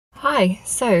Hi,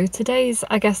 so today's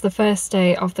I guess the first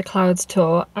day of the Clouds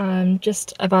tour. I'm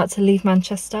just about to leave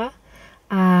Manchester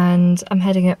and I'm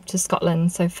heading up to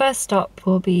Scotland. So first stop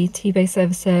will be T-Bay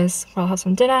services where I'll have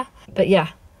some dinner. But yeah,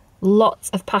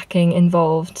 lots of packing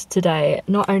involved today.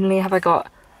 Not only have I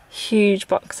got huge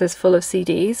boxes full of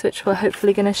CDs, which we're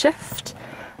hopefully going to shift,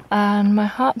 and my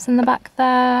harp's in the back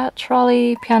there,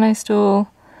 trolley, piano stool,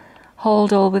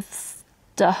 hold all with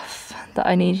stuff that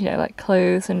I need, you know, like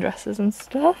clothes and dresses and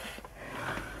stuff.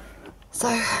 So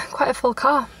quite a full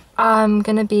car. I'm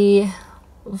gonna be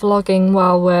vlogging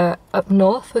while we're up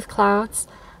north with Clouds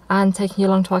and taking you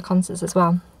along to our concerts as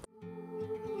well.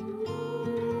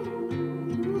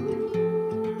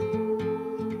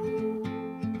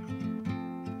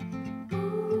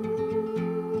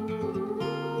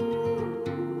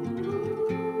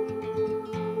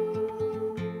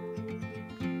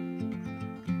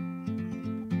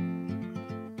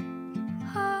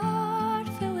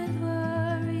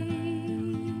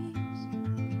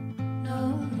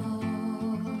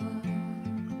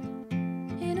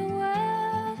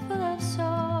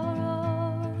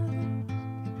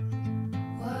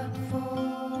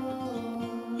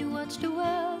 The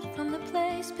world from the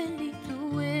place beneath the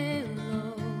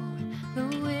willow,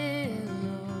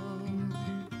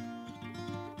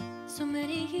 so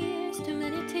many years, too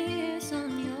many tears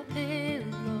on your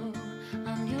pillow,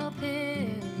 on your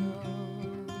pillow.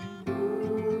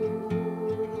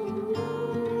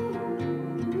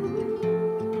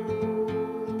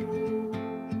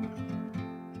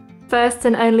 First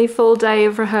and only full day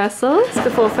of rehearsals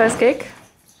before first gig.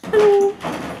 Hello.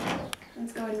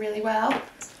 It's going really well.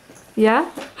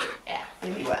 Yeah? Yeah,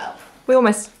 really well. We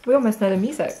almost know the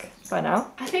music by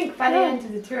now. I think by the end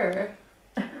of the tour,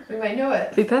 we might know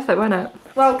it. Be perfect, why not?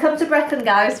 Well, come to Brecon,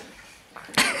 guys.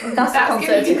 That's the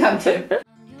concert to come to.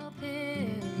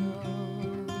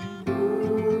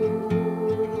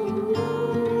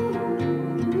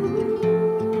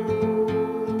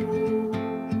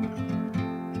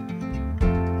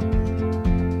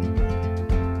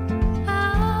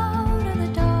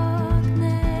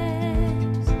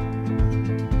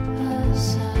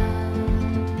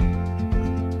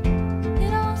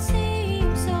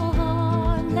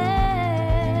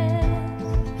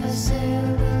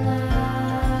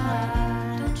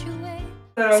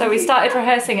 So we started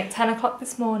rehearsing at 10 o'clock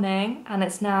this morning and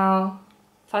it's now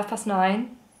 9:05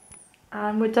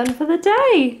 and we're done for the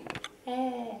day.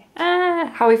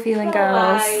 How are we feeling, girls?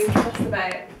 Alive, just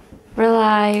about. We're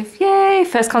alive. Yay!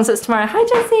 First concert's tomorrow. Hi,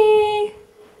 Jessie!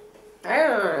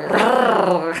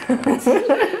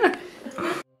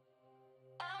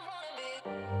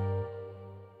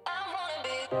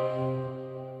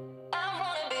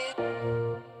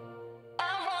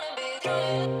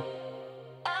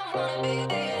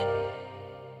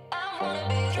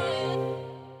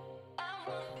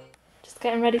 Just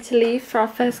getting ready to leave for our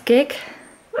first gig.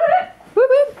 Woo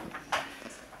woo!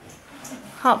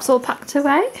 Harp's all packed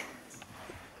away,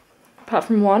 apart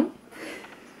from one.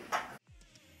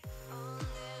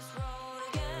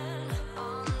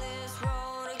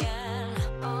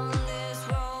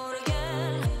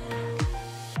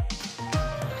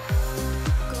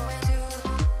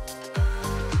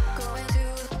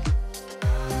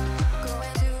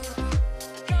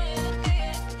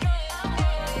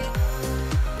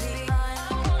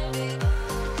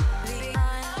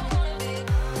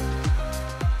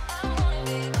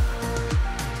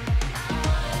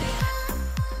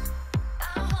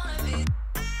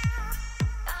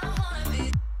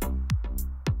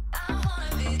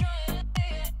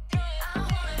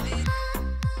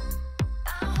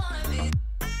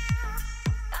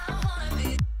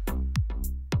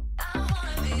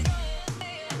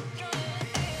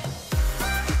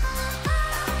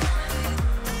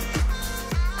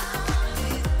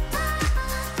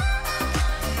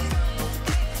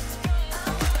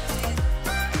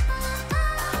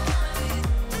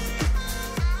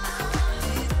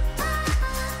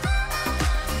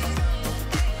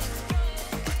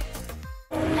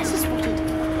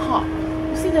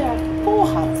 There are 4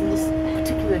 harps in this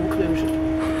particular enclosure.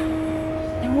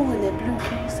 They're all in their blue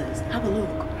cases. Have a look.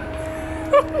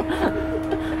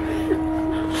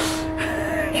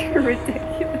 You're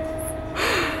ridiculous.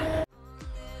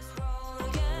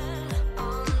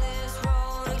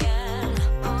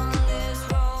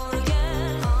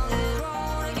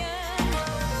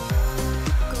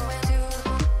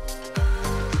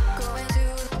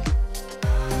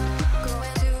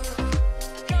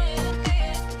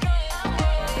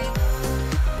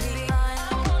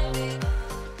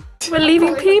 We're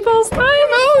leaving Peebles. So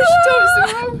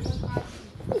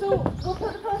we'll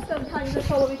put the poster and hang the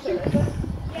follow each other.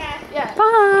 Yeah.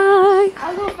 Bye.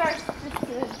 I'll go first.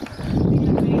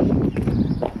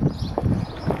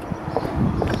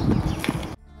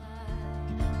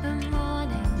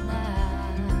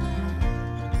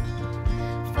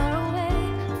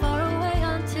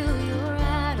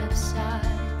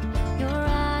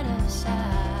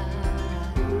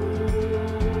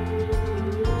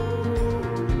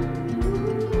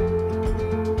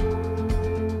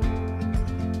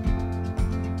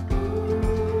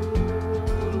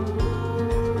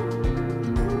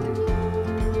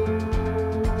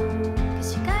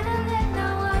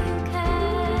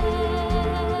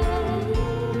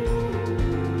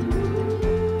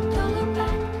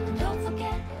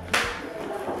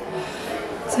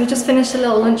 we just finished a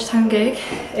little lunchtime gig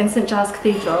in St Giles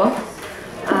Cathedral,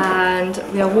 and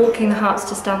we are walking the harps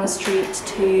just down the street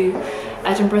to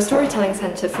Edinburgh Storytelling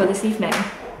Centre for this evening.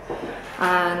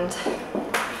 And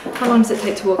how long does it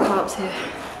take to walk harps here?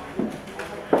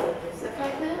 Is it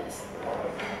 5 minutes?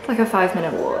 It's like a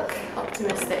 5-minute walk.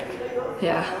 Optimistic.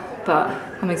 Yeah, but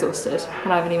I'm exhausted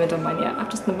and I haven't even done mine yet.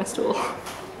 I've just done my stool.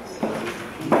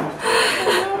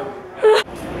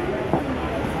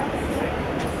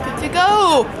 Good to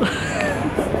go!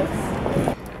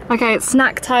 Okay, it's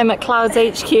snack time at Clouds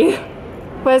HQ.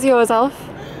 Where's yours, Elf?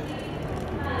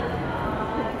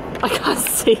 I can't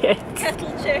see it.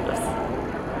 Kettle chips.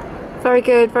 Very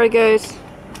good, very good.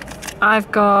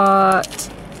 I've got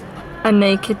a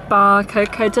Naked Bar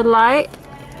Cocoa Delight.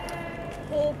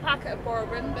 Whole packet of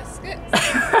bourbon biscuits.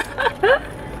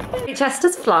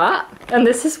 Chester's flat, and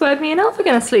this is where me and Elf are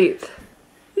gonna sleep.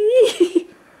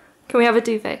 Can we have a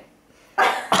duvet?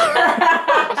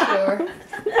 Sure.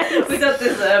 We don't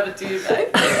deserve a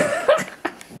duvet.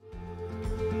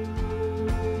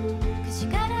 'Cause you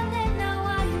gotta let know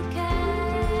while you can.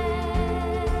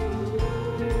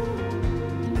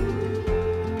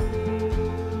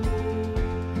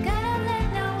 Gotta let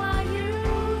know while you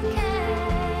can.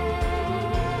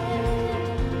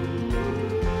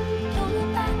 Don't look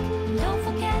back, don't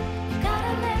forget. You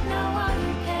gotta let know while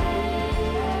you can.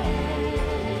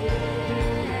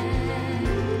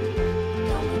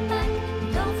 Don't look back,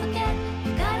 don't forget.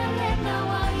 You gotta let know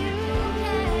while you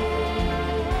can.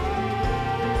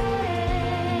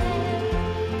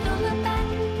 Don't look back,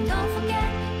 don't forget.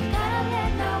 You gotta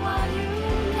let know while you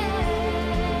can.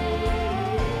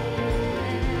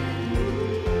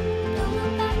 Don't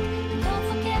look back, don't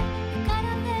forget. You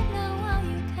gotta let know while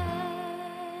you can.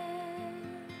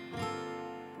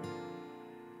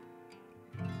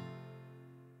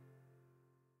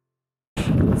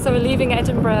 So we're leaving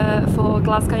Edinburgh for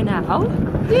Glasgow now.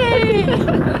 Yay!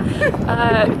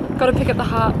 Got to pick up the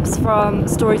harps from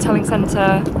Storytelling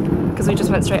Centre because we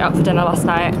just went straight out for dinner last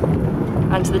night,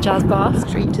 and to the jazz bar.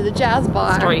 Straight to the jazz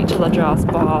bar. Straight to the jazz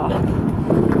bar.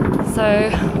 So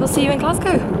we'll see you in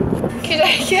Glasgow. Could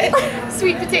I get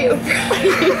sweet potato fries?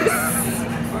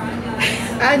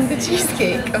 And the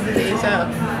cheesecake of the day as well.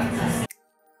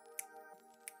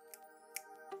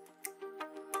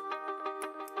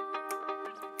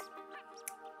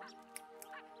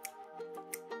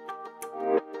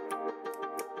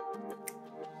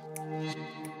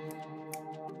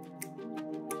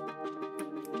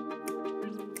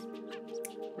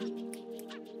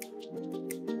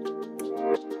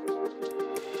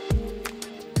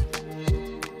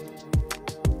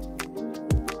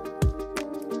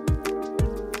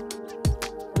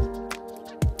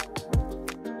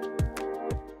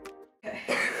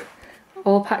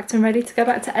 All packed and ready to go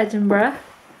back to Edinburgh.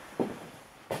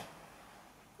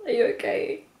 Are you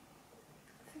okay?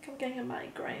 I think I'm getting a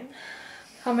migraine.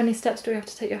 How many steps do we have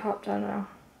to take your harp down now?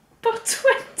 About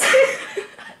 20.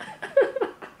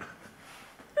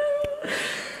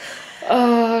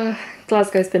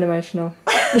 Glasgow's been emotional.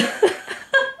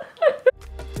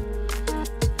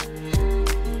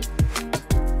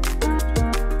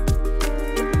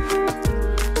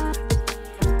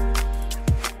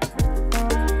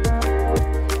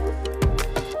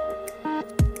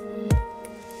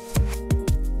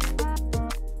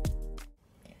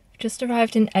 Just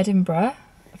arrived in Edinburgh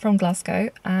from Glasgow,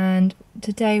 and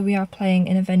today we are playing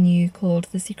in a venue called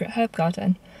the Secret Herb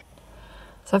Garden.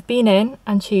 So I've been in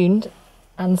and tuned,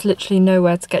 and there's literally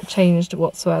nowhere to get changed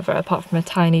whatsoever apart from a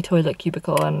tiny toilet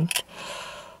cubicle, and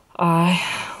I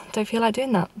don't feel like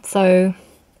doing that. So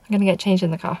I'm gonna get changed in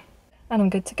the car and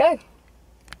I'm good to go.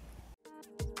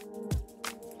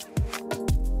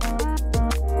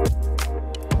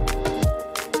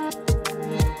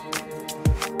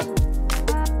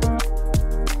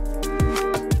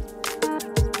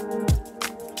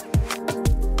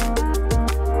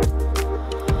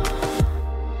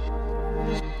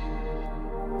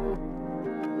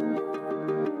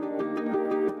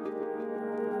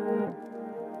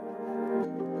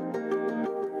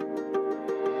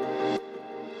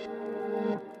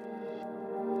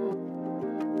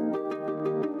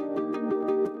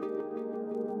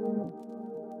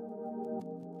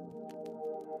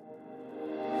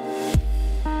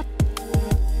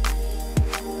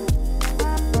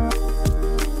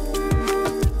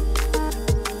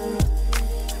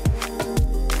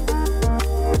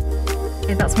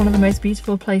 That's one of the most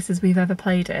beautiful places we've ever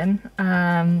played in.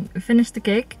 We finished the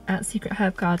gig at Secret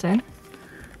Herb Garden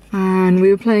and we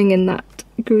were playing in that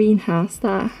greenhouse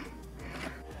there.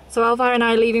 So Alva and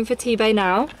I are leaving for T-Bay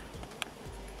now.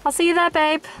 I'll see you there,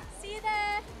 babe. See you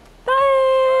there.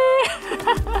 Bye!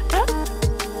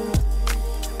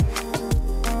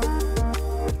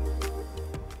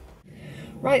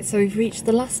 Right, so we've reached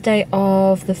the last day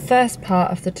of the first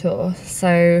part of the tour.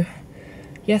 So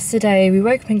yesterday we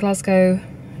woke up in Glasgow,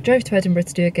 drove to Edinburgh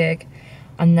to do a gig,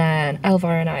 and then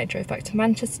Elvira and I drove back to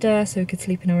Manchester so we could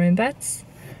sleep in our own beds.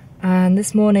 And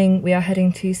this morning we are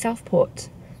heading to Southport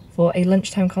for a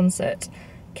lunchtime concert,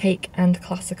 cake and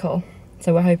classical.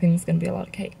 So we're hoping there's going to be a lot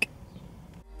of cake.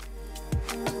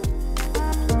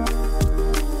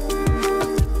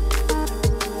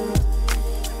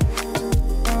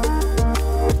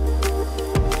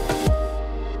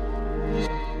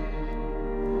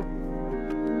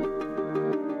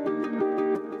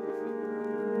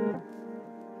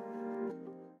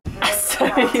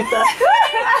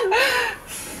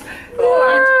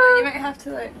 Oh, you might have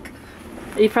to like...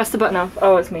 You press the button off.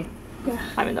 Oh, it's me. Yeah.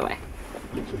 I'm in the way.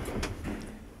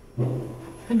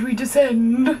 And we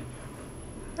descend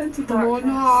into the one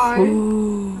high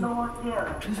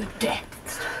to the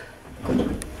depths.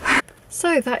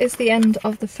 So that is the end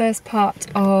of the first part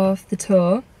of the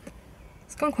tour.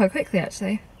 It's gone quite quickly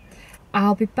actually.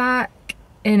 I'll be back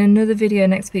in another video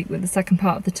next week with the second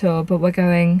part of the tour, but we're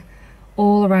going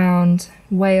all around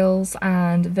Wales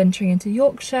and venturing into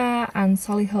Yorkshire and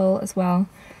Solihull as well.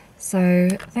 So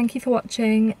thank you for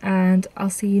watching and I'll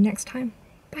see you next time.